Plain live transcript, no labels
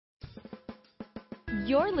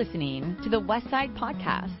You're listening to the Westside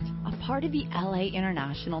Podcast, a part of the LA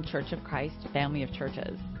International Church of Christ family of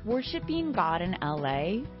churches, worshiping God in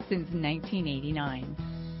LA since 1989.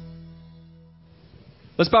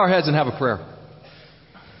 Let's bow our heads and have a prayer.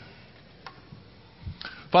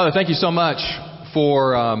 Father, thank you so much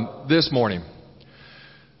for this morning.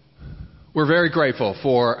 We're very grateful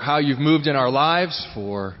for how you've moved in our lives,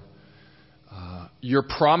 for your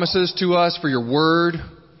promises to us, for your word.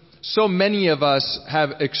 So many of us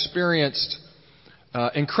have experienced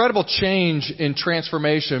incredible change in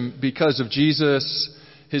transformation because of Jesus,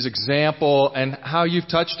 his example, and how you've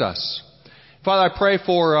touched us. Father, I pray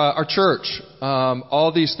for our church.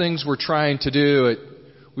 All these things we're trying to do,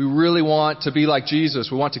 we really want to be like Jesus.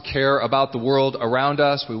 We want to care about the world around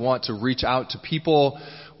us. We want to reach out to people.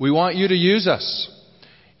 We want you to use us.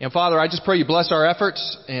 And Father, I just pray you bless our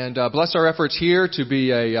efforts and bless our efforts here to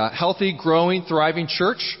be a healthy, growing, thriving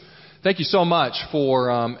church. Thank you so much for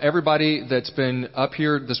everybody that's been up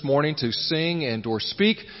here this morning to sing and or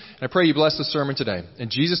speak. And I pray you bless the sermon today. In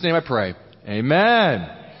Jesus' name I pray. Amen.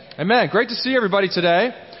 Amen. Great to see everybody today.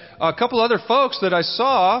 A couple other folks that I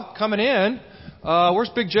saw coming in. Where's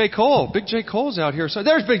Big J. Cole? Big J. Cole's out here. So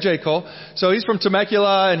there's Big J. Cole. So he's from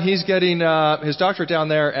Temecula and he's getting his doctorate down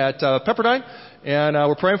there at Pepperdine. And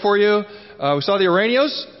we're praying for you. We saw the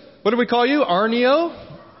Aranios. What did we call you? Arneo?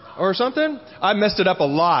 Or something? I messed it up a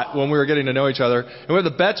lot when we were getting to know each other. And we have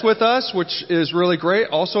the Betts with us, which is really great.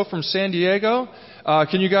 Also from San Diego.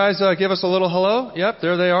 Can you guys give us a little hello? Yep,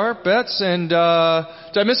 there they are, Betts. And did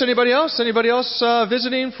I miss anybody else? Anybody else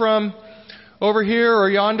visiting from over here or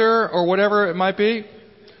yonder or whatever it might be?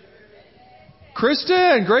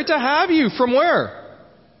 Kristen, great to have you. From where?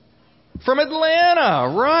 From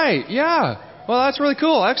Atlanta, right? Yeah. Well, that's really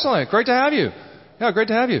cool. Excellent. Great to have you. Yeah, great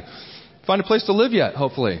to have you. Find a place to live yet,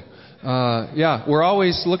 hopefully. Yeah, we're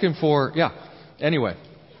always looking for, Anyway.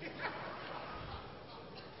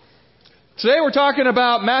 Today we're talking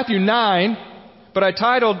about Matthew 9, but I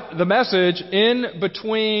titled the message, In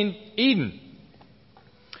Between Eden.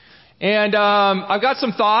 And I've got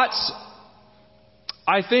some thoughts.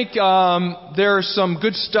 I think there's some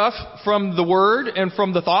good stuff from the Word and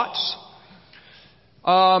from the thoughts.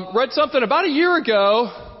 Read something about a year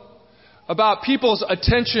ago about people's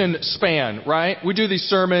attention span, right? We do these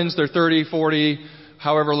sermons, they're 30, 40,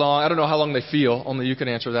 however long. I don't know how long they feel. Only you can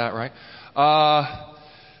answer that, right?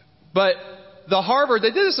 But they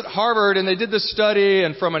did this at Harvard, and they did this study,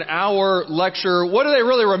 and from an hour lecture, what do they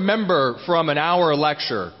really remember from an hour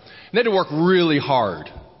lecture? And they had to work really hard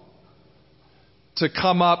to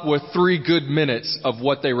come up with 3 good minutes of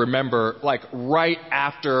what they remember, like right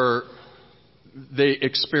after they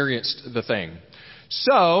experienced the thing.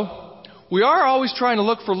 So, we are always trying to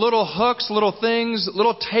look for little hooks, little things,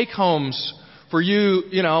 little take-homes for you.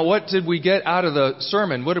 You know, what did we get out of the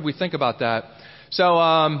sermon? What did we think about that? So,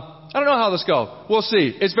 I don't know how this goes. We'll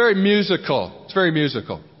see. It's very musical. It's very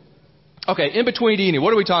musical. Okay, in between Eden,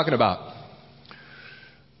 what are we talking about?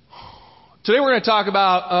 Today we're going to talk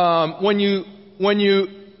about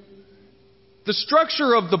the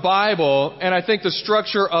structure of the Bible, and I think the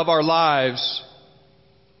structure of our lives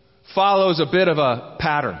follows a bit of a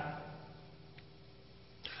pattern.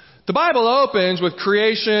 The Bible opens with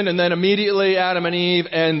creation and then immediately Adam and Eve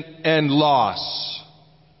and loss.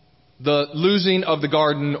 The losing of the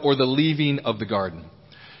garden or the leaving of the garden.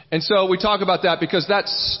 And so we talk about that because that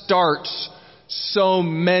starts so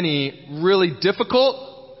many really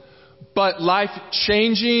difficult but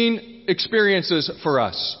life-changing experiences for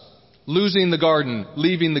us. Losing the garden,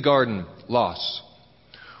 leaving the garden, loss.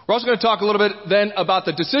 We're also going to talk a little bit then about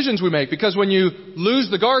the decisions we make, because when you lose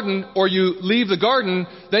the garden or you leave the garden,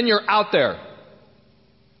 then you're out there.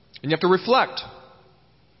 And you have to reflect.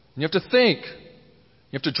 And you have to think.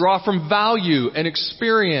 You have to draw from value and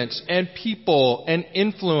experience and people and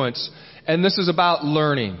influence. And this is about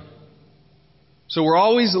learning. So we're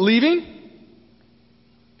always leaving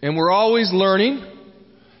and we're always learning.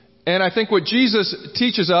 And I think what Jesus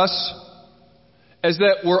teaches us is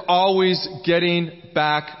that we're always getting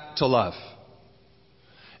back to love.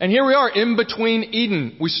 And here we are in between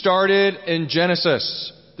Eden. We started in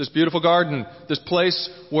Genesis, this beautiful garden, this place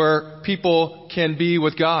where people can be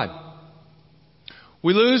with God.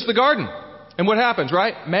 We lose the garden. And what happens,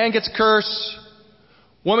 right? Man gets a curse,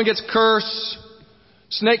 woman gets a curse,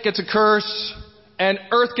 snake gets a curse, and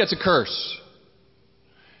earth gets a curse.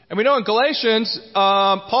 And we know in Galatians,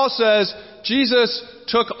 Paul says Jesus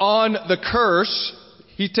took on the curse.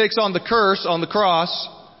 He takes on the curse on the cross.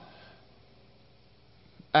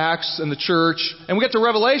 Acts and the church. And we get to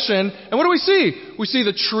Revelation. And what do we see? We see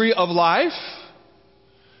the tree of life.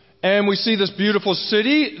 And we see this beautiful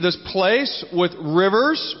city, this place with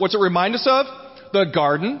rivers. What's it remind us of? The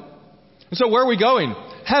garden. And so where are we going?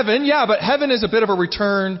 Heaven, yeah, but heaven is a bit of a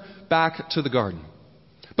return back to the garden.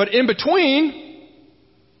 But in between,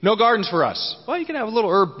 no gardens for us. Well, you can have a little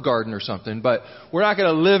herb garden or something, but we're not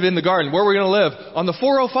going to live in the garden. Where are we going to live? On the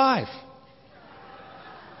 405.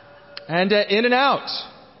 And in and out.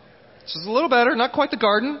 This is a little better, not quite the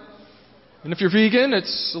garden. And if you're vegan,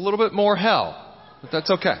 it's a little bit more hell. But that's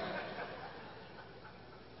okay.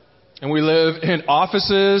 And we live in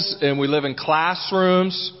offices, and we live in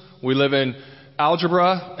classrooms. We live in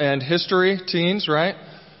algebra and history, teens, right?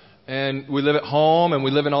 And we live at home, and we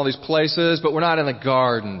live in all these places, but we're not in the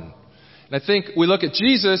garden. And I think we look at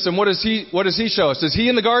Jesus, and what does he show us? Is he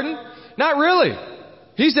in the garden? Not really.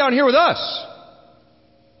 He's down here with us.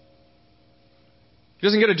 He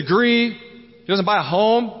doesn't get a degree. He doesn't buy a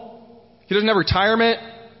home. He doesn't have retirement.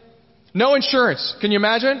 No insurance. Can you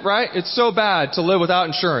imagine, right? It's so bad to live without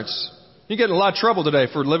insurance. You get in a lot of trouble today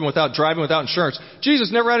for driving without insurance.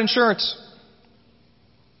 Jesus never had insurance.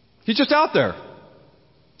 He's just out there.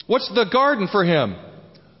 What's the garden for him?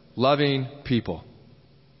 Loving people.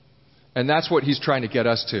 And that's what he's trying to get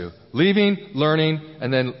us to. Leaving, learning,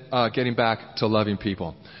 and then getting back to loving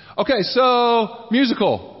people. Okay, so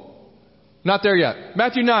musical. Not there yet.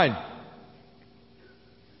 Matthew 9.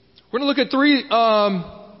 We're going to look at 3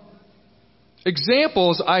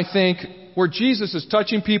 examples, I think, where Jesus is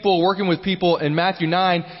touching people, working with people in Matthew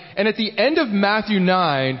 9. And at the end of Matthew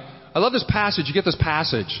 9, I love this passage. You get this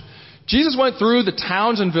passage. Jesus went through the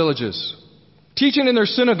towns and villages, teaching in their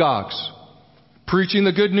synagogues, preaching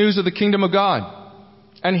the good news of the kingdom of God,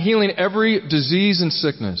 and healing every disease and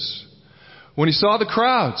sickness. When he saw the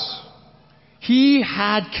crowds, he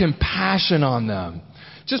had compassion on them.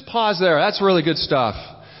 Just pause there. That's really good stuff.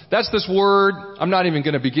 That's this word. I'm not even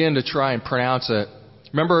going to begin to try and pronounce it.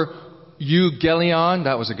 Remember eugelion?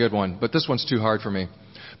 That was a good one, but this one's too hard for me.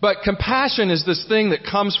 But compassion is this thing that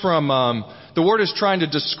comes from, the word is trying to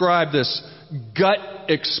describe this gut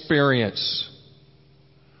experience.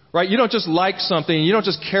 Right? You don't just like something. You don't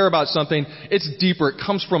just care about something. It's deeper. It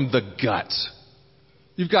comes from the gut.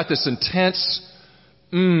 You've got this intense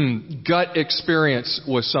gut experience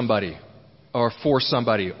with somebody or for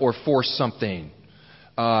something.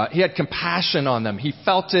 He had compassion on them. He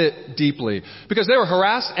felt it deeply because they were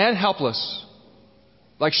harassed and helpless,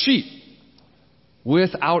 like sheep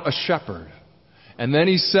without a shepherd. And then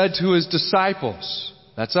he said to his disciples,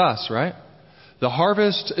 that's us, right? The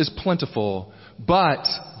harvest is plentiful, but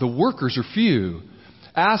the workers are few.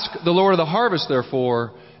 Ask the Lord of the harvest,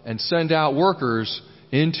 therefore, and send out workers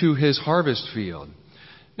into his harvest field.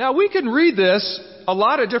 Now, we can read this a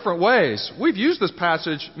lot of different ways. We've used this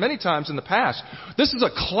passage many times in the past. This is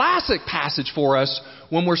a classic passage for us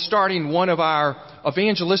when we're starting one of our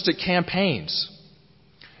evangelistic campaigns.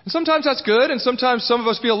 And sometimes that's good, and sometimes some of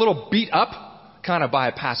us feel a little beat up kind of by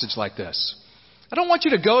a passage like this. I don't want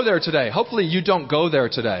you to go there today. Hopefully you don't go there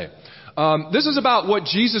today. This is about what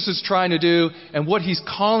Jesus is trying to do and what he's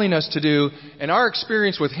calling us to do, and our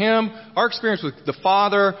experience with him, our experience with the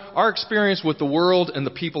Father, our experience with the world and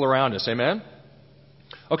the people around us. Amen?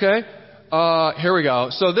 Okay, here we go.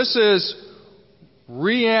 So this is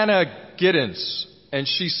Rihanna Giddens, and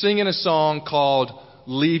she's singing a song called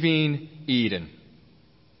Leaving Eden.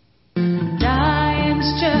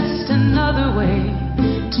 Dying's just another way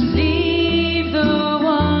to leave the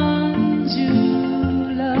ones you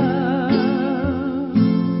love.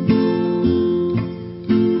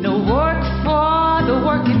 No work for the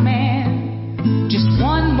working man, just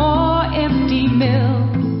one more empty mill.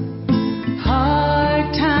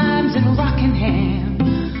 Hard times in Rockingham,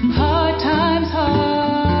 hard times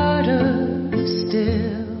harder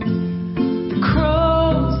still. The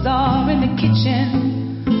crows are in the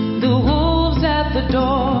kitchen, the wolves at the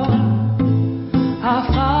door. Our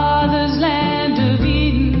Father's land of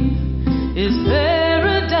Eden is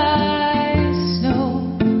paradise no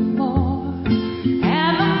more.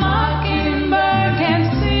 And the mockingbird can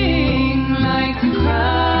sing like the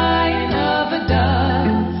crying of a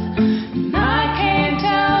dove. And I can't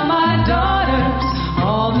tell my daughters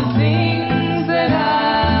all the things that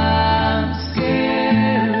I'm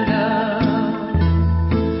scared of.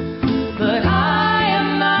 But I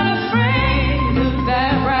am not afraid of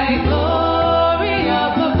that bright glory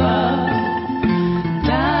up above.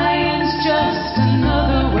 Dying's just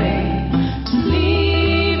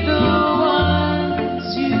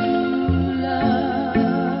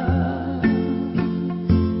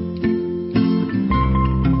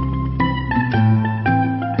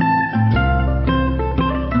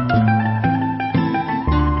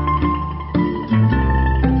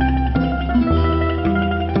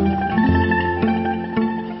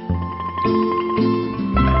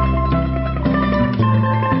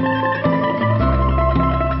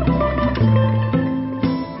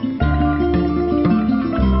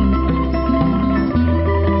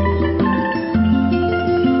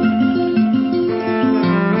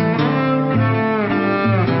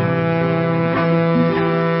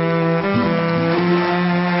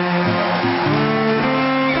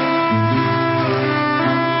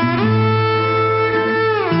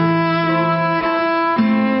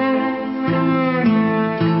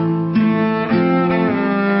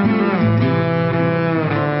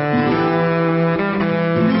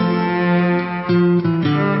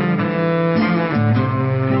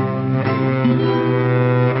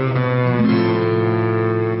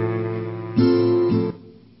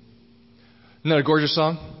that a gorgeous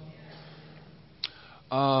song?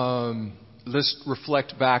 Let's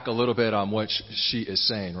reflect back a little bit on what she is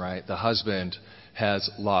saying, right? The husband has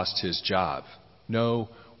lost his job. No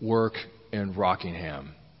work in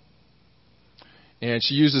Rockingham. And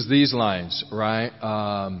she uses these lines, right?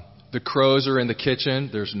 The crows are in the kitchen.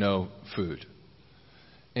 There's no food.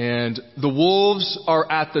 And the wolves are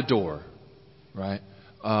at the door, right?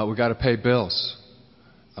 We got to pay bills.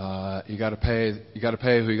 You got to pay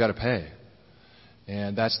who you got to pay.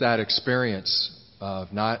 And that's that experience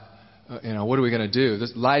of not, what are we going to do?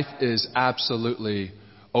 This life is absolutely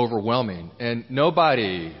overwhelming. And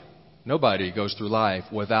nobody goes through life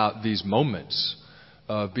without these moments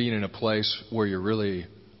of being in a place where you're really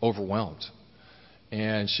overwhelmed.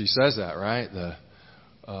 And she says that, right?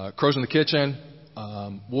 The crows in the kitchen,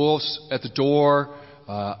 wolves at the door.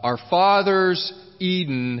 Our father's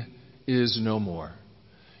Eden is no more.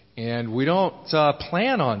 And we don't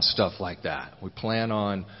plan on stuff like that. We plan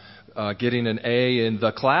on getting an A in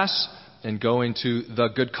the class and going to the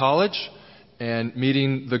good college and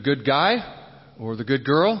meeting the good guy or the good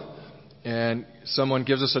girl. And someone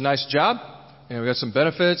gives us a nice job and we got some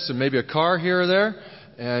benefits and maybe a car here or there.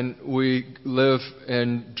 And we live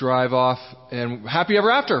and drive off and happy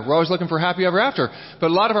ever after. We're always looking for happy ever after.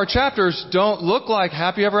 But a lot of our chapters don't look like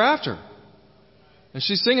happy ever after. And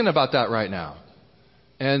she's singing about that right now.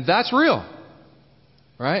 And that's real.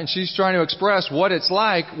 Right? And she's trying to express what it's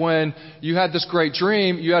like when you had this great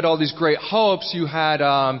dream, you had all these great hopes, you had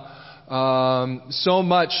so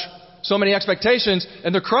many expectations,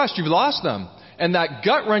 and they're crushed. You've lost them. And that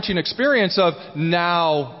gut-wrenching experience of,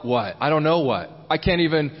 now what? I don't know what. I can't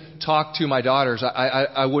even talk to my daughters.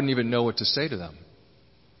 I wouldn't even know what to say to them.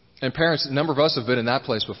 And parents, a number of us have been in that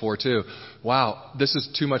place before too. Wow, this is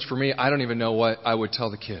too much for me. I don't even know what I would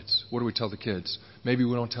tell the kids. What do we tell the kids? Maybe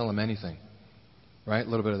we don't tell them anything. Right? A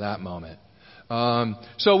little bit of that moment.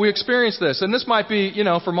 So we experience this. And this might be,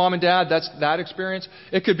 for mom and dad, that's that experience.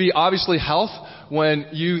 It could be obviously health, when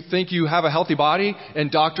you think you have a healthy body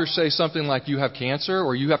and doctors say something like you have cancer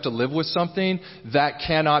or you have to live with something that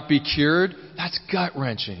cannot be cured. That's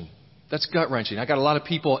gut-wrenching. That's gut-wrenching. I got a lot of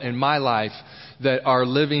people in my life that are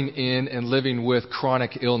living in and living with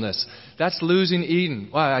chronic illness. That's losing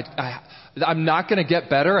Eden. Well, I'm not going to get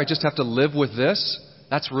better. I just have to live with this.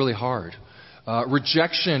 That's really hard.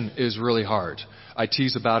 Rejection is really hard. I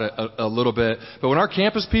tease about it a little bit. But when our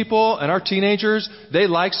campus people and our teenagers, they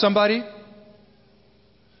like somebody,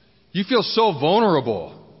 you feel so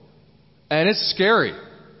vulnerable. And it's scary.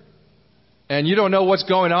 And you don't know what's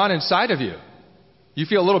going on inside of you. You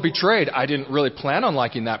feel a little betrayed. I didn't really plan on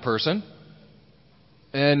liking that person.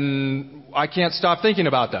 And I can't stop thinking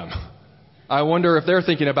about them. I wonder if they're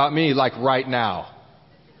thinking about me like right now.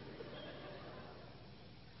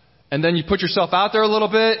 And then you put yourself out there a little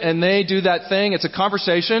bit and they do that thing. It's a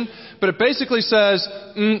conversation, but it basically says,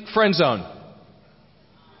 friend zone.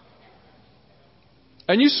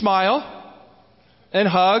 And you smile and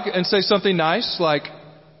hug and say something nice like,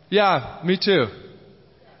 yeah, me too.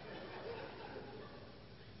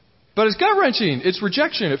 But it's gut-wrenching. It's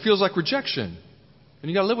rejection. It feels like rejection. And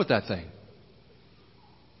you got to live with that thing.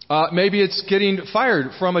 Maybe it's getting fired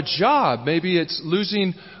from a job. Maybe it's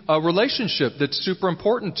losing a relationship that's super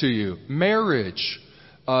important to you. Marriage,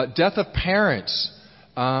 death of parents,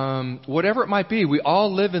 whatever it might be. We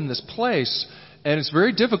all live in this place, and it's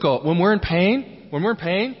very difficult. When we're in pain,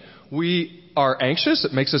 we are anxious.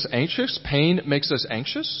 It makes us anxious. Pain makes us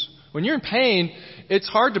anxious. When you're in pain, it's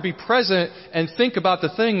hard to be present and think about the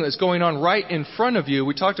thing that's going on right in front of you.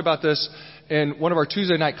 We talked about this in one of our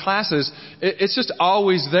Tuesday night classes. It's just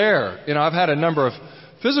always there. I've had a number of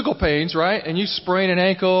physical pains, right? And you sprain an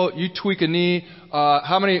ankle, you tweak a knee.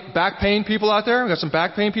 How many back pain people out there? We've got some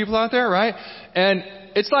back pain people out there, right? And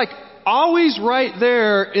it's like always right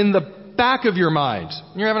there in the back of your mind.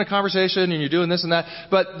 You're having a conversation and you're doing this and that.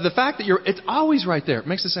 But the fact that it's always right there. It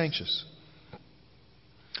makes us anxious.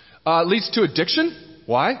 Leads to addiction.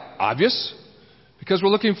 Why? Obvious. Because we're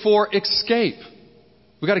looking for escape.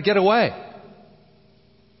 We got to get away.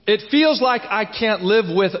 It feels like I can't live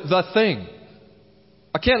with the thing.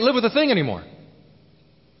 I can't live with the thing anymore.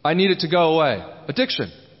 I need it to go away.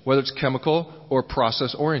 Addiction, whether it's chemical or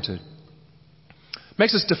process oriented.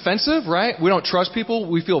 Makes us defensive, right? We don't trust people.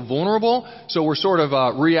 We feel vulnerable. So we're sort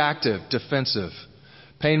of reactive, defensive.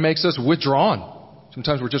 Pain makes us withdrawn.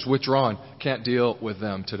 Sometimes we're just withdrawn. Can't deal with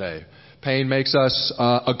them today. Pain makes us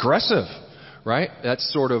aggressive, right?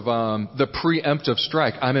 That's sort of the preemptive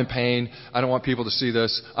strike. I'm in pain. I don't want people to see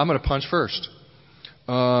this. I'm going to punch first.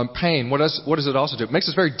 Pain, what does it also do? It makes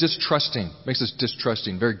us very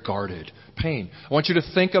distrusting. Very guarded. Pain. I want you to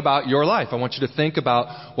think about your life. I want you to think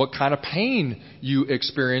about what kind of pain you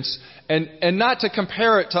experience and not to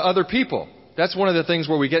compare it to other people. That's one of the things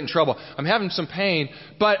where we get in trouble. I'm having some pain,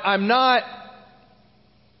 but I'm not,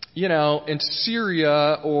 in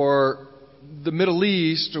Syria or the Middle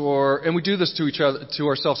East and we do this to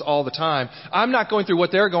ourselves all the time. I'm not going through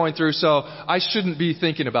what they're going through, so I shouldn't be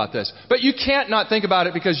thinking about this. But you can't not think about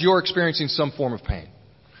it because you're experiencing some form of pain.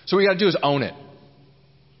 So what you got to do is own it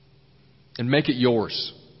and make it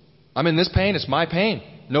yours. I'm in this pain. It's my pain.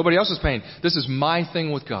 Nobody else's pain. This is my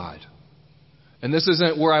thing with God. And this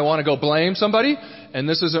isn't where I want to go blame somebody. And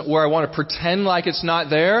this isn't where I want to pretend like it's not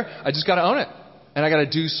there. I just got to own it. And I got to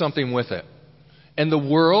do something with it. And the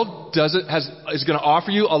world is going to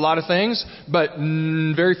offer you a lot of things, but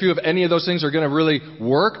very few of any of those things are going to really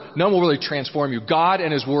work. None will really transform you. God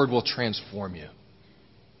and His Word will transform you.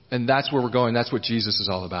 And that's where we're going. That's what Jesus is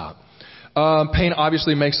all about. Pain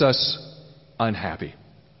obviously makes us unhappy.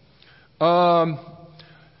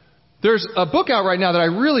 There's a book out right now that I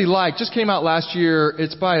really like. Just came out last year.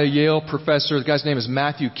 It's by a Yale professor. The guy's name is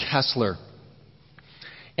Matthew Kessler.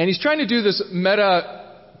 And he's trying to do this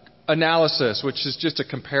meta-analysis, which is just a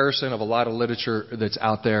comparison of a lot of literature that's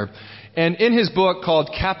out there. And in his book called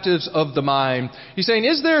Captives of the Mind, he's saying,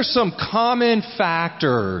 is there some common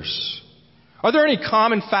factors? Are there any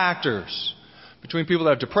common factors between people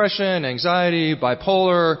that have depression, anxiety,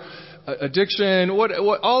 bipolar, addiction, what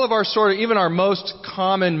all of our sort of, even our most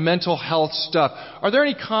common mental health stuff? Are there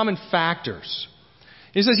any common factors?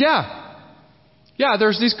 He says, yeah,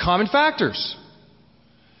 there's these common factors.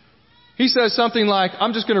 He says something like,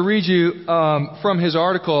 I'm just going to read you from his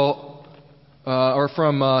article or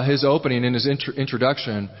from his opening in his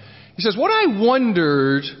introduction. He says, what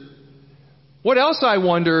else I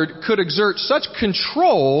wondered could exert such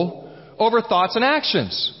control over thoughts and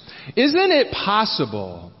actions? Isn't it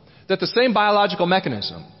possible that the same biological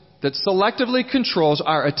mechanism that selectively controls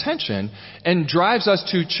our attention and drives us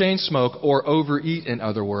to chain smoke or overeat, in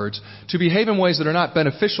other words, to behave in ways that are not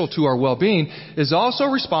beneficial to our well-being, is also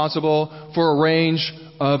responsible for a range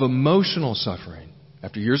of emotional suffering?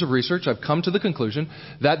 After years of research, I've come to the conclusion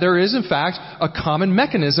that there is, in fact, a common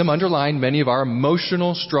mechanism underlying many of our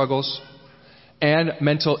emotional struggles and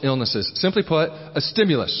mental illnesses. Simply put, a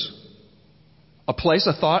stimulus, a place,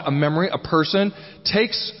 a thought, a memory, a person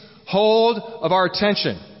takes hold of our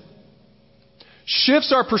attention,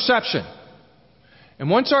 shifts our perception. And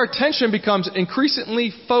once our attention becomes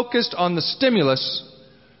increasingly focused on the stimulus,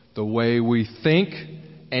 the way we think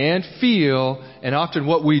and feel, and often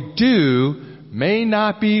what we do, may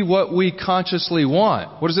not be what we consciously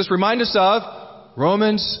want. What does this remind us of?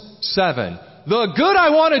 Romans 7. The good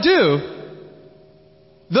I want to do,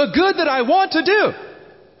 the good that I want to do,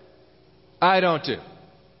 I don't do.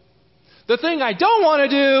 The thing I don't want to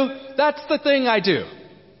do, that's the thing I do.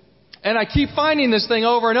 And I keep finding this thing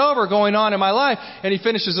over and over going on in my life. And he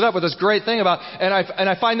finishes it up with this great thing about, and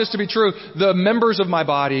I find this to be true, the members of my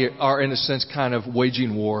body are in a sense kind of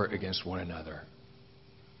waging war against one another.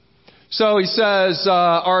 So he says,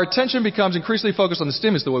 our attention becomes increasingly focused on the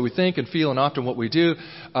stimulus, the way we think and feel and often what we do.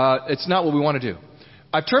 It's not what we want to do.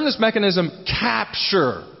 I've termed this mechanism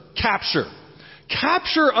capture.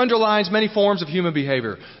 Capture underlines many forms of human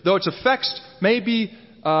behavior, though its effects may be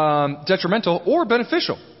detrimental or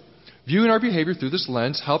beneficial. Viewing our behavior through this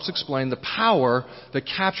lens helps explain the power that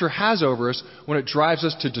capture has over us when it drives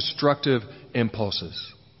us to destructive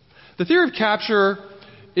impulses. The theory of capture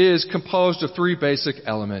is composed of three basic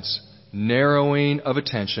elements. Narrowing of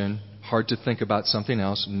attention. Hard to think about something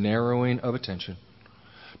else. Narrowing of attention.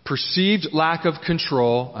 Perceived lack of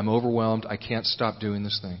control. I'm overwhelmed. I can't stop doing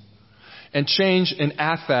this thing. And change in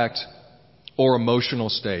affect or emotional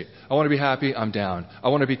state. I want to be happy, I'm down. I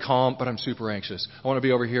want to be calm, but I'm super anxious. I want to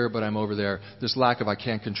be over here, but I'm over there. This lack of I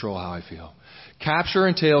can't control how I feel. Capture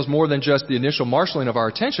entails more than just the initial marshaling of our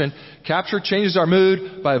attention. Capture changes our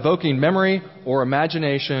mood by evoking memory or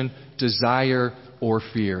imagination, desire or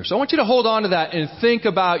fear. So I want you to hold on to that and think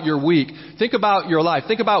about your week. Think about your life.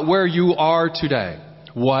 Think about where you are today.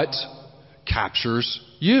 What captures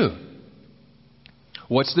you?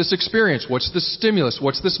 What's this experience? What's this stimulus?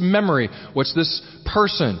 What's this memory? What's this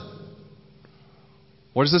person?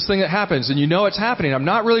 What is this thing that happens? And you know it's happening. I'm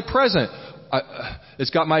not really present. It's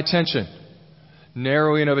got my attention.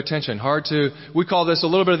 Narrowing of attention. We call this a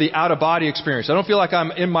little bit of the out-of-body experience. I don't feel like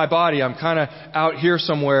I'm in my body. I'm kind of out here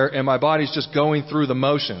somewhere and my body's just going through the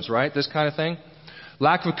motions, right? This kind of thing.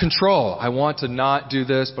 Lack of control. I want to not do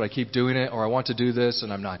this, but I keep doing it. Or I want to do this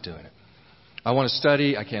and I'm not doing it. I want to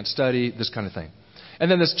study. I can't study. This kind of thing. And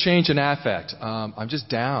then this change in affect. I'm just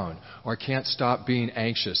down, or I can't stop being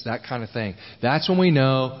anxious, that kind of thing. That's when we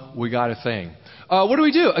know we got a thing. What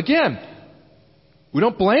do? Again, we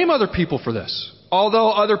don't blame other people for this, although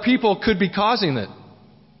other people could be causing it.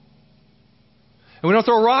 And we don't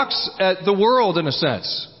throw rocks at the world in a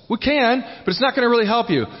sense. We can, but it's not going to really help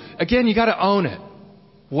you. Again, you got to own it.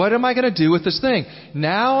 What am I going to do with this thing?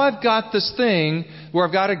 Now I've got this thing where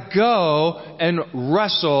I've got to go and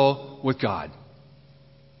wrestle with God.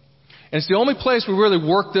 And it's the only place we really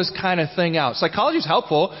work this kind of thing out. Psychology is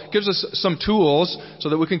helpful. It gives us some tools so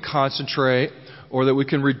that we can concentrate or that we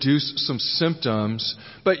can reduce some symptoms.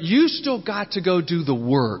 But you still got to go do the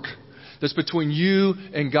work that's between you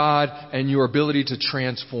and God and your ability to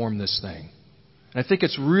transform this thing. And I think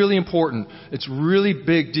it's really important. It's a really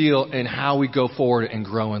big deal in how we go forward and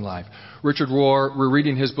grow in life. Richard Rohr, we're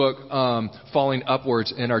reading his book, Falling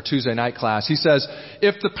Upwards, in our Tuesday night class. He says,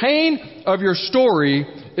 if the pain of your story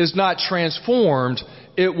is not transformed,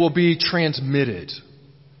 it will be transmitted.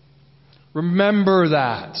 Remember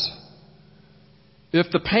that.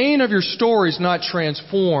 If the pain of your story is not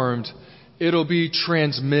transformed, it'll be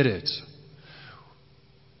transmitted.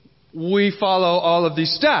 We follow all of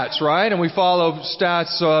these stats, right? And we follow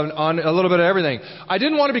stats on a little bit of everything. I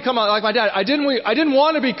didn't want to become like my dad. I didn't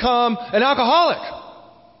want to become an alcoholic.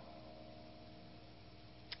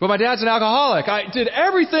 But my dad's an alcoholic. I did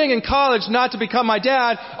everything in college not to become my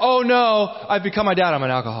dad. Oh no, I've become my dad. I'm an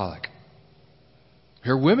alcoholic. I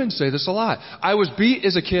hear women say this a lot. I was beat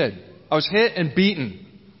as a kid. I was hit and beaten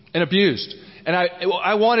and abused. And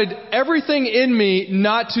I wanted everything in me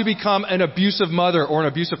not to become an abusive mother or an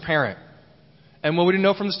abusive parent. And what we didn't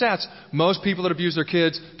know from the stats, most people that abuse their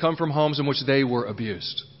kids come from homes in which they were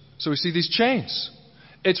abused. So we see these chains.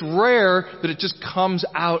 It's rare that it just comes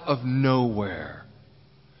out of nowhere.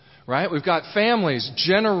 Right? We've got families,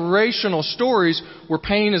 generational stories where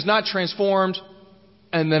pain is not transformed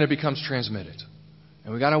and then it becomes transmitted.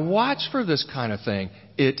 And we got to watch for this kind of thing.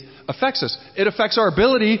 It affects us. It affects our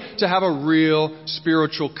ability to have a real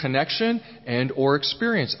spiritual connection and or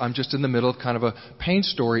experience. I'm just in the middle of kind of a pain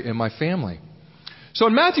story in my family. So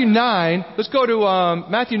in Matthew 9, let's go to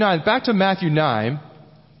Matthew 9. Back to Matthew 9.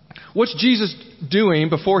 What's Jesus doing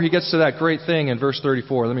before he gets to that great thing in verse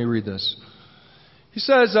 34? Let me read this. He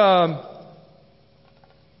says,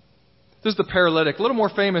 this is the paralytic, a little more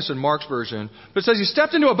famous in Mark's version, but it says he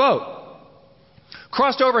stepped into a boat,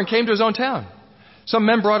 crossed over and came to his own town. Some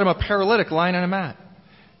men brought him a paralytic lying on a mat.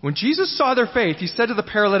 When Jesus saw their faith, he said to the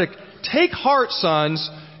paralytic, "Take heart, sons,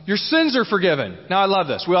 your sins are forgiven." Now I love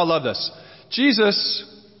this. We all love this. Jesus,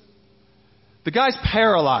 the guy's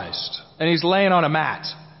paralyzed and he's laying on a mat.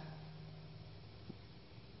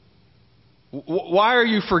 Why are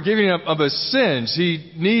you forgiving him of his sins?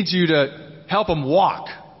 He needs you to help him walk.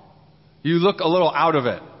 You look a little out of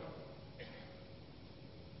it.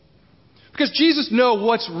 Because Jesus knows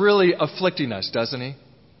what's really afflicting us, doesn't he?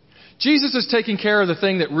 Jesus is taking care of the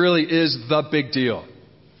thing that really is the big deal.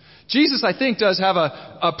 Jesus, I think, does have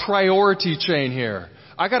a priority chain here.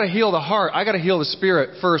 I got to heal the heart. I got to heal the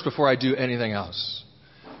spirit first before I do anything else.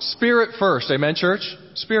 Spirit first. Amen, church?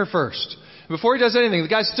 Spirit first. Before he does anything, the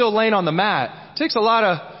guy's still laying on the mat. It takes a lot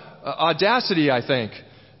of audacity, I think.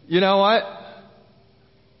 You know what?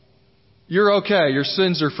 You're okay. Your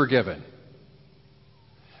sins are forgiven.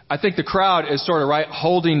 I think the crowd is sort of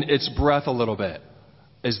holding its breath a little bit.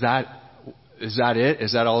 Is that it?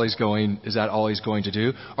 Is that all he's going to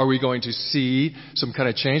do? Are we going to see some kind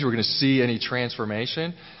of change? We're going to see any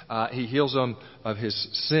transformation? He heals them of his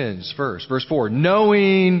sins first. Verse 4,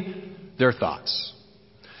 knowing their thoughts.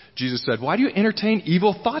 Jesus said, why do you entertain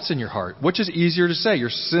evil thoughts in your heart? Which is easier to say, your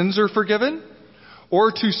sins are forgiven?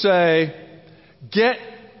 Or to say, get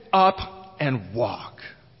up and walk?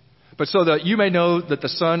 But so that you may know that the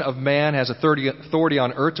Son of Man has authority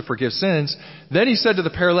on earth to forgive sins. Then he said to the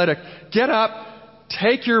paralytic, get up,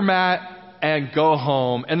 take your mat, and go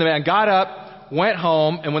home. And the man got up, went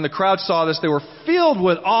home, and when the crowd saw this, they were filled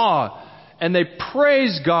with awe, and they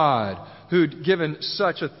praised God, who'd given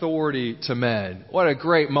such authority to men. What a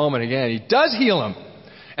great moment again. He does heal him.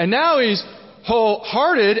 And now he's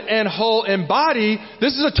wholehearted and whole in body.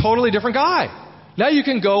 This is a totally different guy. Now you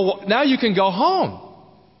can go home.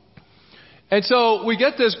 And so we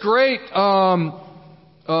get this great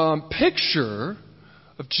picture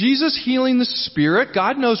of Jesus healing the spirit.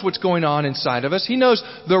 God knows what's going on inside of us. He knows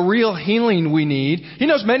the real healing we need. He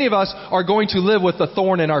knows many of us are going to live with the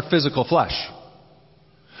thorn in our physical flesh.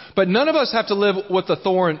 But none of us have to live with the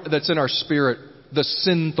thorn that's in our spirit, the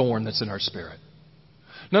sin thorn that's in our spirit.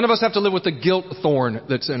 None of us have to live with the guilt thorn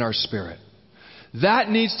that's in our spirit. That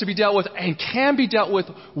needs to be dealt with and can be dealt with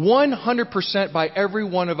 100% by every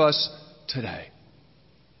one of us today.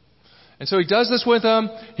 And so he does this with them.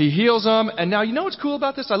 He heals them. And now, you know what's cool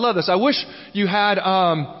about this? I love this. I wish you had,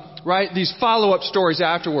 these follow-up stories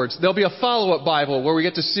afterwards. There'll be a follow-up Bible where we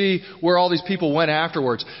get to see where all these people went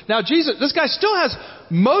afterwards. Now, Jesus, this guy still has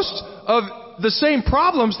most of the same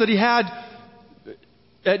problems that he had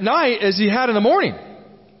at night as he had in the morning.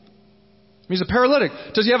 He's a paralytic.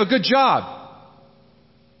 Does he have a good job?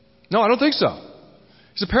 No, I don't think so.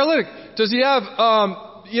 He's a paralytic. Does he have,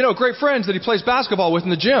 great friends that he plays basketball with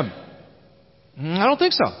in the gym? I don't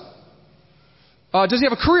think so. Does he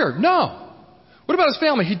have a career? No. What about his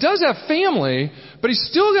family? He does have family, but he's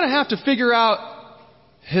still going to have to figure out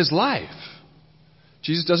his life.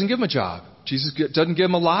 Jesus doesn't give him a job. Jesus doesn't give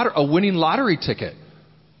him a winning lottery ticket.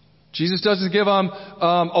 Jesus doesn't give him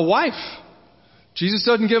a wife. Jesus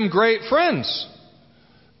doesn't give him great friends.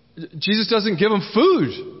 Jesus doesn't give him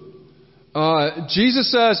food. Jesus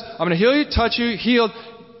says, I'm going to heal you, touch you, healed.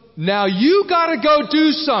 Now you got to go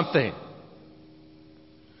do something.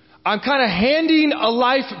 I'm kind of handing a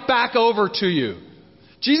life back over to you.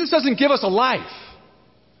 Jesus doesn't give us a life.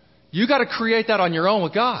 You got to create that on your own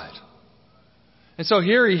with God. And so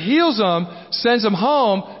here he heals them, sends them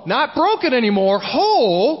home, not broken anymore,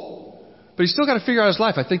 whole, but he's still got to figure out his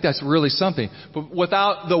life. I think that's really something. But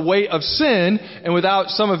without the weight of sin and without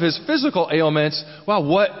some of his physical ailments,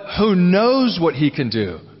 who knows what he can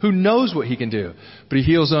do? Who knows what he can do? But he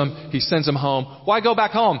heals them. He sends them home. Why go back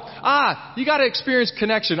home? You got to experience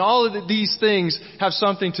connection. All of these things have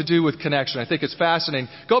something to do with connection. I think it's fascinating.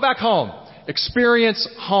 Go back home. Experience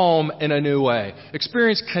home in a new way.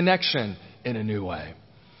 Experience connection in a new way.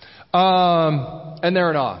 And they're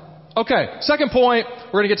in awe. Okay, second point.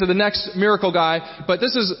 We're going to get to the next miracle guy. But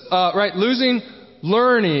this is, losing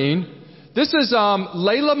learning. This is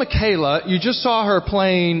Layla Michaela. You just saw her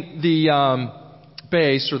playing the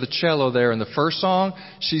bass or the cello there in the first song.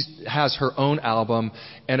 She has her own album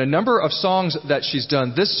and a number of songs that she's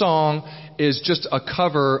done. This song is just a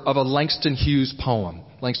cover of a Langston Hughes poem.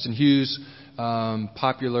 Langston Hughes,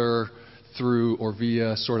 popular through or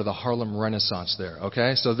via sort of the Harlem Renaissance there.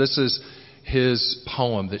 Okay, so this is his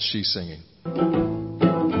poem that she's singing.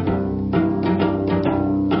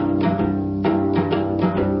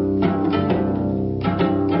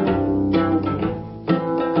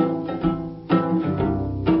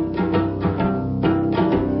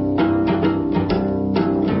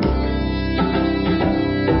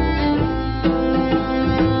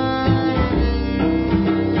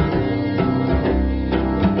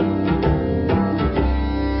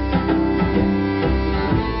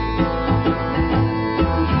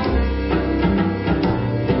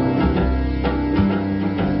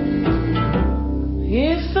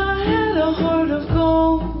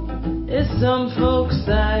 Some folks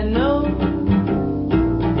I know,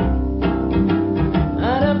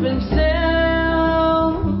 I'd up and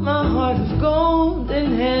sell my heart of gold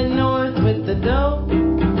and head north with the dough.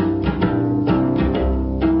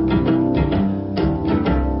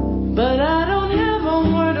 But I don't have a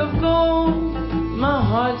heart of gold, my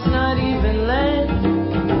heart's not even lead.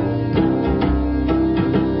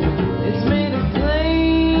 It's made of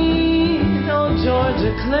plain old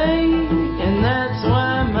Georgia clay, and that's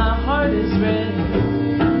why my heart is red.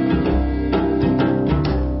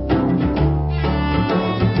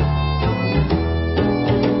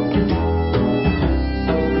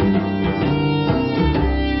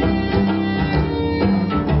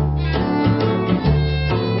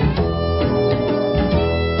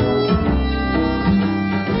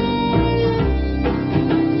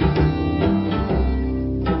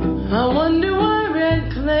 I wonder why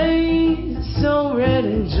red clay is so red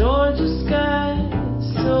in Georgia sky,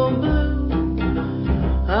 so blue.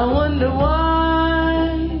 I wonder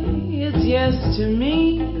why it's yes to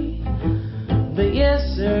me, but yes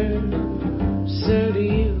sir, sir to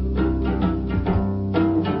you.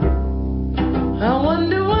 I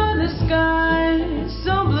wonder why the sky is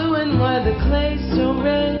so blue and why the clay's so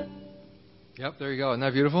red. Yep, there you go. Isn't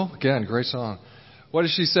that beautiful? Again, great song. What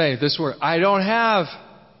does she say? This word, I don't have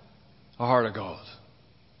a heart of gold.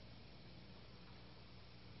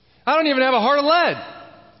 I don't even have a heart of lead.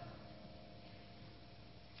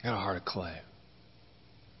 I got a heart of clay.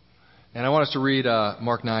 And I want us to read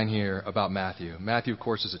Mark 9 here about Matthew. Matthew, of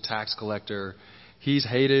course, is a tax collector. He's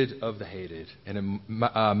hated of the hated. And in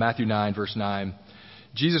Matthew 9, verse 9,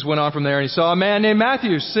 Jesus went on from there and he saw a man named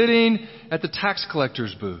Matthew sitting at the tax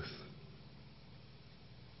collector's booth.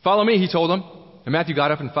 Follow me, he told him. And Matthew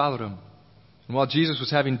got up and followed him. And while Jesus was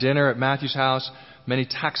having dinner at Matthew's house, many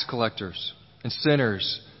tax collectors and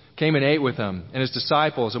sinners came and ate with him and his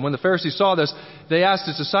disciples. And when the Pharisees saw this, they asked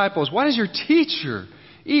his disciples, "Why does your teacher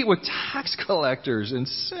eat with tax collectors and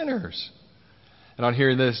sinners?" And on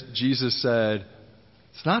hearing this, Jesus said,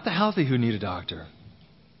 "It's not the healthy who need a doctor,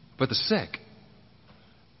 but the sick.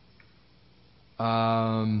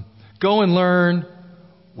 Go and learn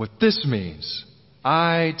what this means.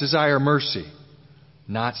 I desire mercy,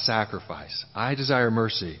 not sacrifice. I desire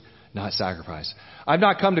mercy, not sacrifice. I've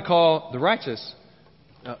not come to call the righteous,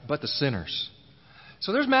 but the sinners."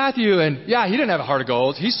 So there's Matthew, and yeah, he didn't have a heart of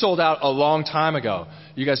gold. He sold out a long time ago.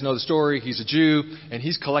 You guys know the story. He's a Jew, and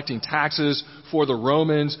he's collecting taxes for the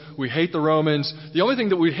Romans. We hate the Romans. The only thing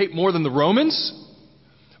that we hate more than the Romans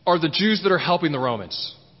are the Jews that are helping the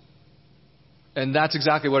Romans. And that's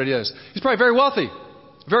exactly what it is. He's probably very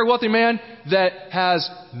wealthy man that has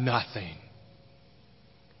nothing.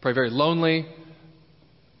 Probably very lonely,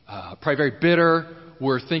 probably very bitter.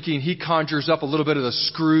 We're thinking he conjures up a little bit of the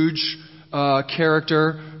Scrooge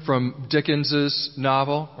character from Dickens's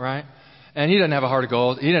novel, right? And he doesn't have a heart of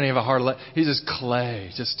gold. He doesn't have a heart of lead. He's just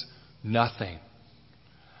clay, just nothing.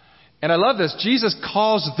 And I love this. Jesus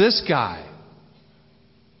calls this guy.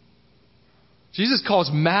 Jesus calls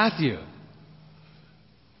Matthew.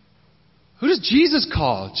 Who does Jesus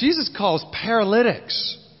call? Jesus calls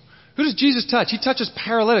paralytics. Who does Jesus touch? He touches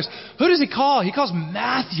paralytics. Who does he call? He calls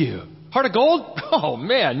Matthew. Heart of gold? Oh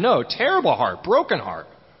man, no. Terrible heart. Broken heart.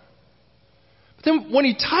 But then when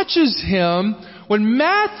he touches him, when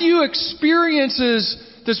Matthew experiences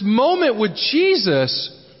this moment with Jesus,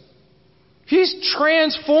 he's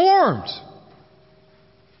transformed.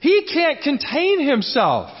 He can't contain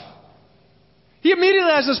himself. He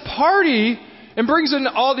immediately has this party and brings in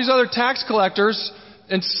all these other tax collectors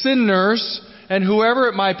and sinners and whoever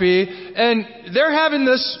it might be, and they're having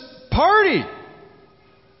this party.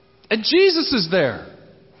 And Jesus is there.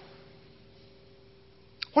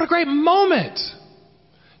 What a great moment.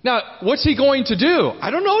 Now, what's he going to do?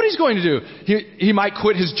 I don't know what he's going to do. He might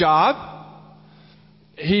quit his job.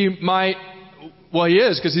 He might, well, he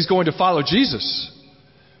is, because he's going to follow Jesus.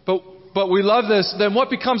 But we love this. Then what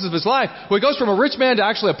becomes of his life? Well, he goes from a rich man to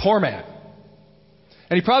actually a poor man.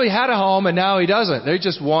 And he probably had a home, and now he doesn't. They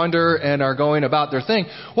just wander and are going about their thing.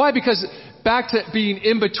 Why? Because back to being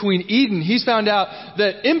in between Eden, he's found out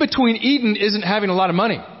that in between Eden isn't having a lot of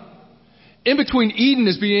money. In between Eden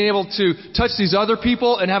is being able to touch these other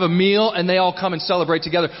people and have a meal, and they all come and celebrate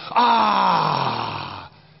together.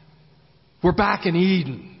 We're back in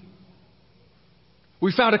Eden.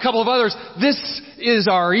 We found a couple of others. This is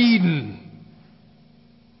our Eden.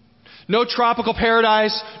 No tropical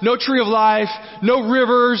paradise, no tree of life, no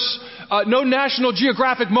rivers, no National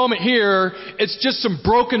Geographic moment here. It's just some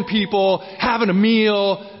broken people having a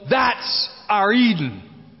meal. That's our Eden.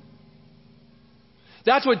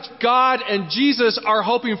 That's what God and Jesus are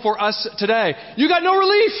hoping for us today. You got no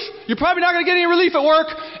relief. You're probably not going to get any relief at work,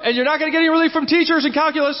 and you're not going to get any relief from teachers in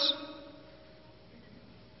calculus.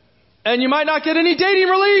 And you might not get any dating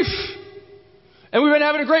relief. And we've been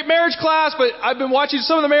having a great marriage class, but I've been watching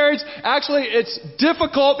some of the marriages. Actually, it's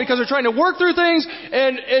difficult because they're trying to work through things,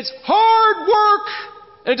 and it's hard work.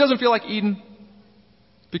 And it doesn't feel like Eden.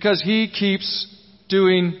 Because he keeps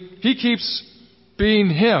being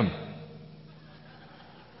him.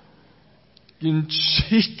 And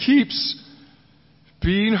she keeps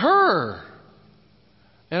being her.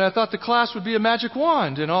 And I thought the class would be a magic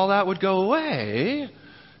wand and all that would go away.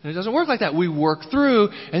 And it doesn't work like that. We work through,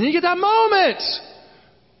 and then you get that moment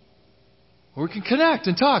where we can connect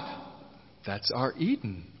and talk. That's our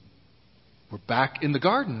Eden. We're back in the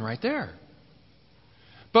garden right there.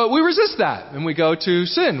 But we resist that, and we go to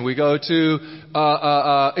sin. We go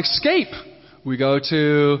to escape. We go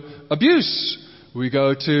to abuse. We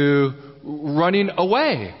go to running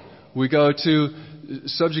away. We go to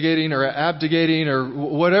subjugating or abdicating or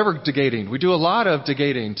whatever negating. We do a lot of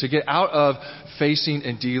negating to get out of facing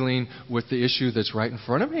and dealing with the issue that's right in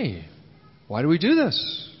front of me. Why do we do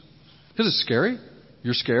this? Because it's scary.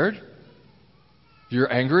 You're scared. You're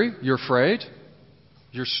angry. You're afraid.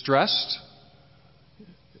 You're stressed.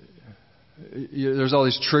 There's all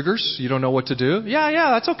these triggers. You don't know what to do.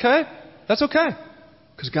 Yeah, that's okay. That's okay.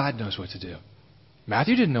 Because God knows what to do.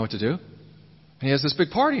 Matthew didn't know what to do. And he has this big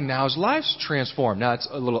party. Now his life's transformed. Now it's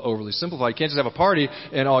a little overly simplified. You can't just have a party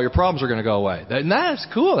and all your problems are going to go away. And that's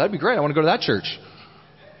cool. That'd be great. I want to go to that church.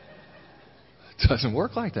 It doesn't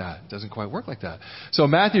work like that. It doesn't quite work like that. So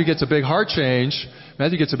Matthew gets a big heart change.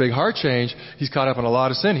 He's caught up in a lot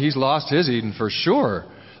of sin. He's lost his Eden for sure.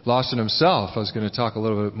 lost in himself. I was going to talk a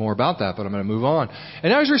little bit more about that, but I'm going to move on.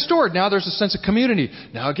 And now he's restored. Now there's a sense of community.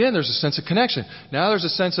 Now again, there's a sense of connection. Now there's a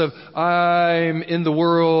sense of I'm in the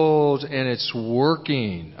world and it's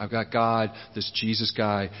working. I've got God, this Jesus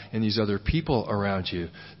guy, and these other people around you.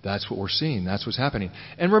 That's what we're seeing. That's what's happening.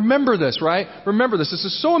 And remember this, right? Remember this. This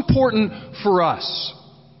is so important for us.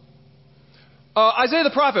 Isaiah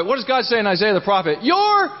the prophet. What does God say in Isaiah the prophet?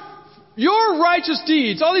 Your righteous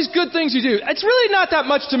deeds, all these good things you do, it's really not that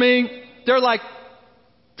much to me. They're like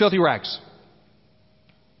filthy rags.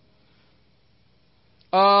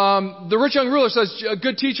 The rich young ruler says,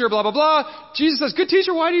 good teacher, blah, blah, blah. Jesus says, good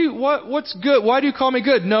teacher, what's good? Why do you call me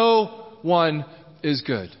good? No one is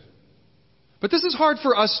good. But this is hard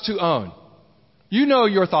for us to own. You know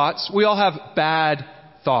your thoughts. We all have bad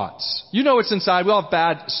thoughts. You know what's inside. We all have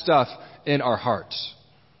bad stuff in our hearts.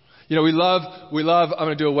 You know, we love, I'm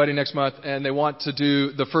going to do a wedding next month, and they want to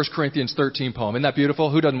do the 1 Corinthians 13 poem. Isn't that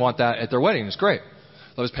beautiful? Who doesn't want that at their wedding? It's great.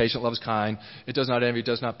 Love is patient, love is kind. It does not envy, it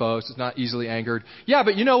does not boast, it's not easily angered. Yeah,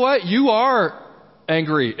 but you know what? You are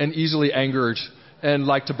angry and easily angered and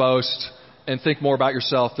like to boast and think more about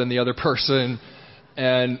yourself than the other person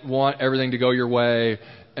and want everything to go your way.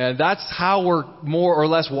 And that's how we're more or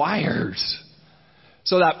less wired.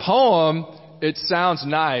 So that poem, it sounds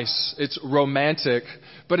nice, it's romantic,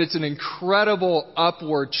 but it's an incredible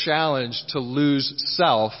upward challenge to lose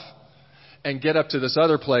self and get up to this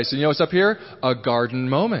other place. And you know what's up here? A garden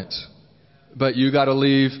moment. But you got to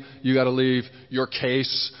leave your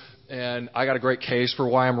case, and I got a great case for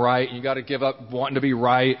why I'm right. And you got to give up wanting to be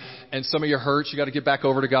right, and some of your hurts you got to get back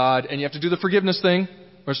over to God, and you have to do the forgiveness thing,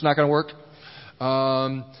 or it's not going to work.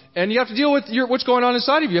 And you have to deal with what's going on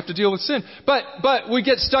inside of you. You have to deal with sin. But we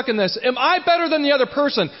get stuck in this. Am I better than the other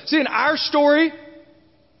person? See, in our story,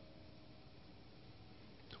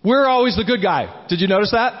 we're always the good guy. Did you notice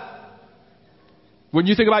that? When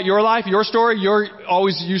you think about your life, your story, you're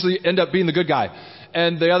always usually end up being the good guy.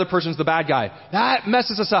 And the other person's the bad guy. That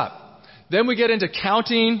messes us up. Then we get into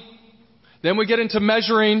counting. Then we get into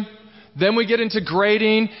measuring. Then we get into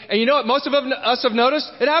grading. And you know what most of us have noticed?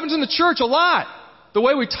 It happens in the church a lot. The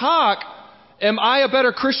way we talk, am I a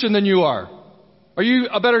better Christian than you are? Are you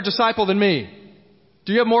a better disciple than me?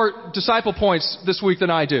 Do you have more disciple points this week than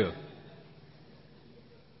I do?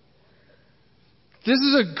 This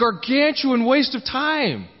is a gargantuan waste of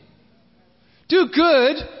time. Do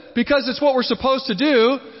good because it's what we're supposed to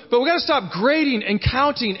do, but we've got to stop grading and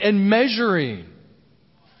counting and measuring.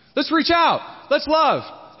 Let's reach out. Let's love.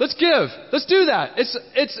 Let's give. Let's do that.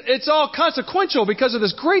 It's all consequential because of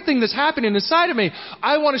this great thing that's happening inside of me.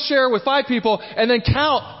 I want to share with 5 people and then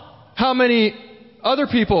count how many other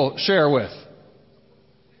people share with.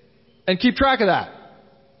 And keep track of that.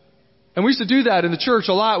 And we used to do that in the church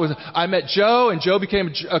a lot. I met Joe, and Joe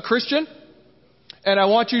became a Christian. And I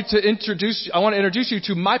want to introduce you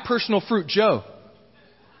to my personal fruit, Joe.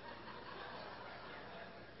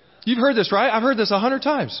 You've heard this, right? I've heard this 100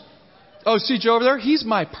 times. Oh, see Joe over there? He's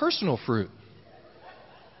my personal fruit.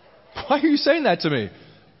 Why are you saying that to me?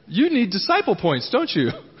 You need disciple points, don't you?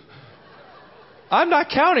 I'm not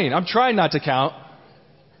counting. I'm trying not to count.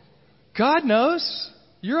 God knows.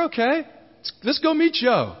 You're okay. Let's go meet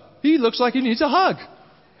Joe. He looks like he needs a hug.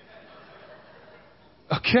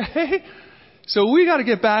 Okay? So we got to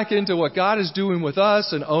get back into what God is doing with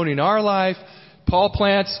us and owning our life. Paul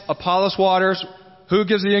plants, Apollos waters. Who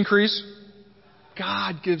gives the increase?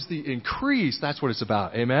 God gives the increase. That's what it's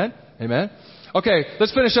about. Amen? Amen? Okay,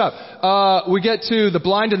 let's finish up. We get to the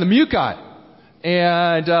blind and the mute guy.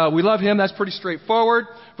 And we love him. That's pretty straightforward.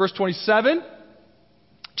 Verse 27.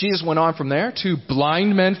 Jesus went on from there. 2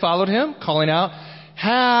 blind men followed him, calling out,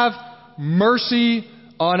 "Have mercy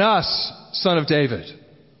on us, Son of David."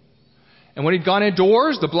 And when he'd gone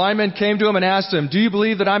indoors, the blind men came to him and asked him, "Do you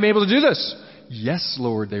believe that I'm able to do this?" "Yes,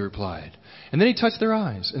 Lord," they replied. And then he touched their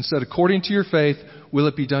eyes and said, "According to your faith, will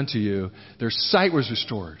it be done to you?" Their sight was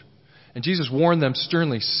restored. And Jesus warned them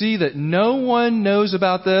sternly, "See that no one knows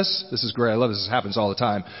about this." This is great. I love this. This happens all the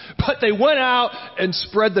time. But they went out and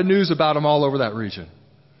spread the news about him all over that region.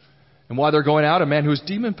 And while they're going out, a man who was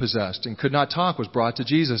demon-possessed and could not talk was brought to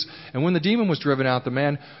Jesus. And when the demon was driven out, the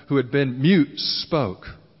man who had been mute spoke.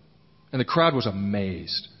 And the crowd was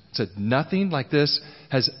amazed. It said, "Nothing like this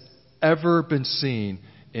has ever been seen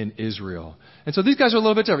in Israel." And so these guys are a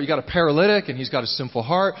little bit different. You got a paralytic, and he's got a sinful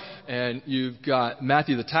heart. And you've got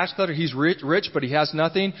Matthew the tax collector. He's rich, but he has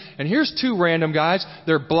nothing. And here's 2 random guys.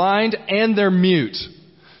 They're blind and they're mute.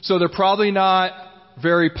 So they're probably not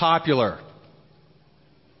very popular.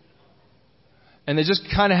 And they just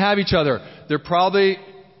kind of have each other. They're probably,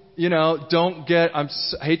 don't get, I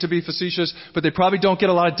hate to be facetious, but they probably don't get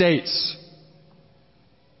a lot of dates.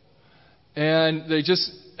 And it's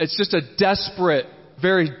just a desperate,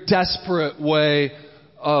 very desperate way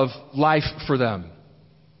of life for them.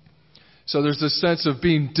 So there's this sense of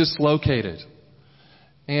being dislocated.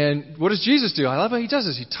 And what does Jesus do? I love how he does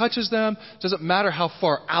this. He touches them. It doesn't matter how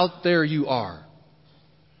far out there you are.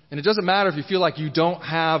 And it doesn't matter if you feel like you don't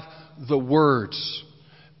have the words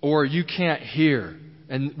or you can't hear.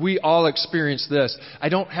 And we all experience this. I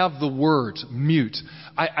don't have the words. Mute.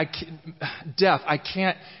 Deaf. I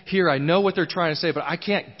can't hear. I know what they're trying to say, but I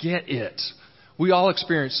can't get it. We all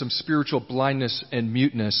experience some spiritual blindness and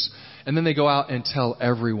muteness. And then they go out and tell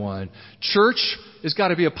everyone. Church has got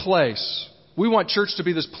to be a place. We want church to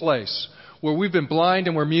be this place where we've been blind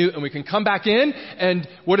and we're mute and we can come back in. And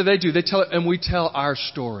what do? They tell it, and we tell our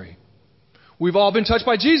story. We've all been touched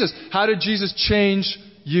by Jesus. How did Jesus change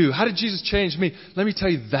you? How did Jesus change me? Let me tell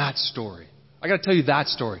you that story. I got to tell you that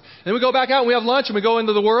story. And then we go back out and we have lunch and we go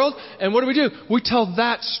into the world. And what do? We tell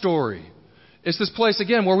that story. It's this place,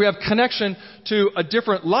 again, where we have connection to a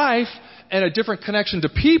different life and a different connection to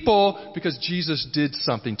people because Jesus did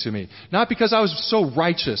something to me. Not because I was so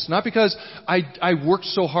righteous. Not because I worked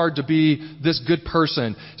so hard to be this good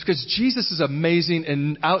person. It's because Jesus is amazing,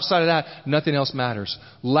 and outside of that, nothing else matters.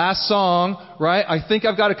 Last song, right? I think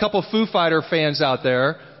I've got a couple Foo Fighter fans out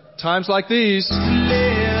there. Times like these.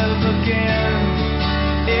 Live again.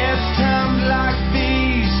 It's times like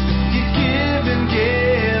these. You give and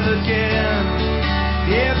give again.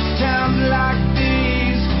 It's times like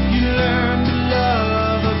these. You learn to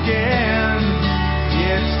love again.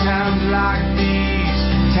 It's times like these.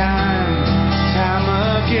 Time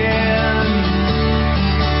again.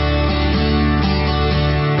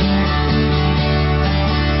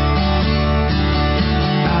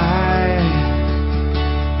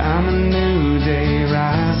 I'm a new day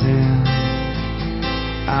rising.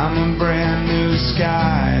 I'm a brand new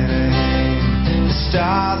sky to hang the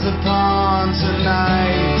stars upon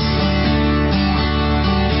tonight.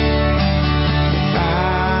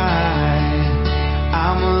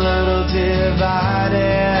 I'm a little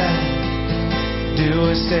divided. Do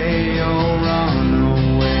I stay or run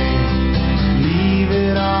away? Leave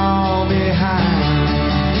it all behind.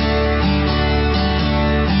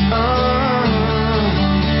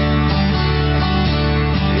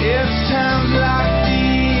 It's times like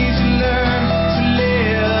these you learn to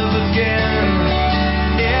live again.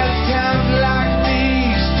 It's times like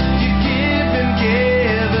these you give and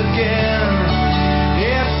give again.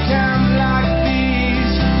 It's times like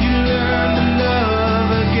these you learn to love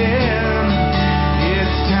again.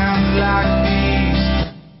 It's times like these.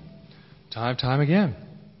 Time again.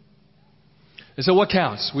 And so what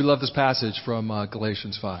counts? We love this passage from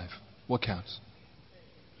Galatians 5. What counts?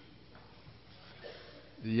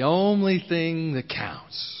 The only thing that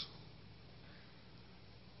counts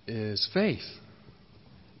is faith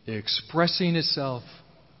expressing itself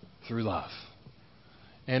through love.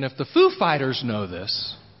 And if the Foo Fighters know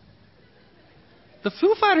this, the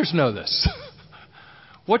Foo Fighters know this.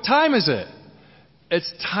 What time is it?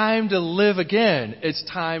 It's time to live again. It's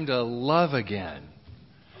time to love again.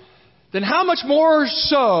 Then how much more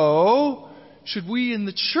so should we in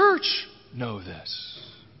the church know this?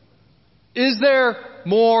 Is there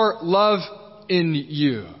more love in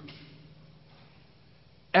you?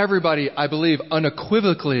 Everybody, I believe,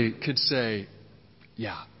 unequivocally could say,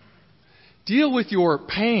 yeah. Deal with your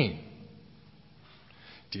pain.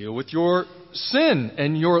 Deal with your sin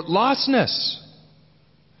and your lostness.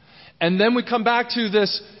 And then we come back to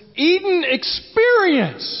this Eden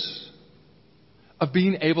experience of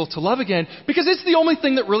being able to love again, because it's the only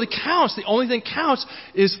thing that really counts. The only thing counts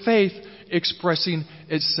is faith expressing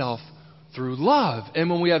itself through love. And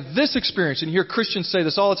when we have this experience, and you hear Christians say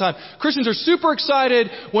this all the time, Christians are super excited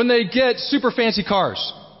when they get super fancy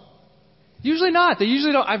cars. Usually not. They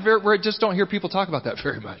usually don't. I just don't hear people talk about that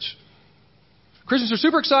very much. Christians are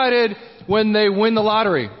super excited when they win the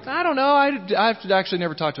lottery. I don't know. I've actually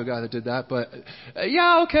never talked to a guy that did that, but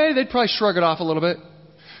yeah, okay. They'd probably shrug it off a little bit.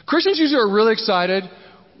 Christians usually are really excited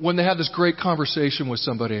when they have this great conversation with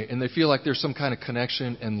somebody and they feel like there's some kind of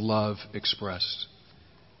connection and love expressed.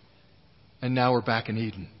 And now we're back in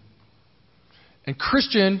Eden. And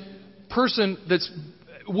Christian person that's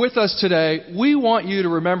with us today, we want you to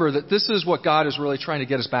remember that this is what God is really trying to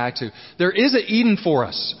get us back to. There is an Eden for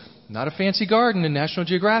us. Not a fancy garden in National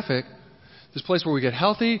Geographic. This place where we get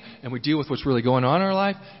healthy and we deal with what's really going on in our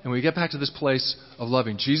life and we get back to this place of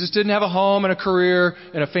loving. Jesus didn't have a home and a career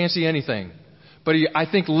and a fancy anything. But he, I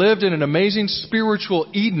think, lived in an amazing spiritual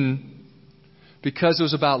Eden because it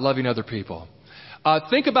was about loving other people.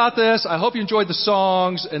 Think about this. I hope you enjoyed the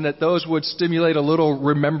songs and that those would stimulate a little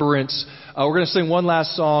remembrance. We're going to sing one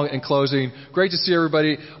last song in closing. Great to see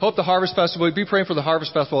everybody. Hope the Harvest Festival, be praying for the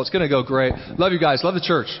Harvest Festival. It's going to go great. Love you guys. Love the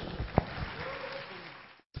church.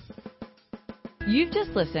 You've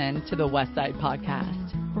just listened to the Westside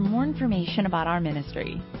Podcast. For more information about our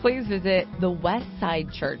ministry, please visit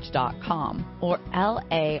thewestsidechurch.com or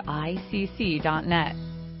laicc.net.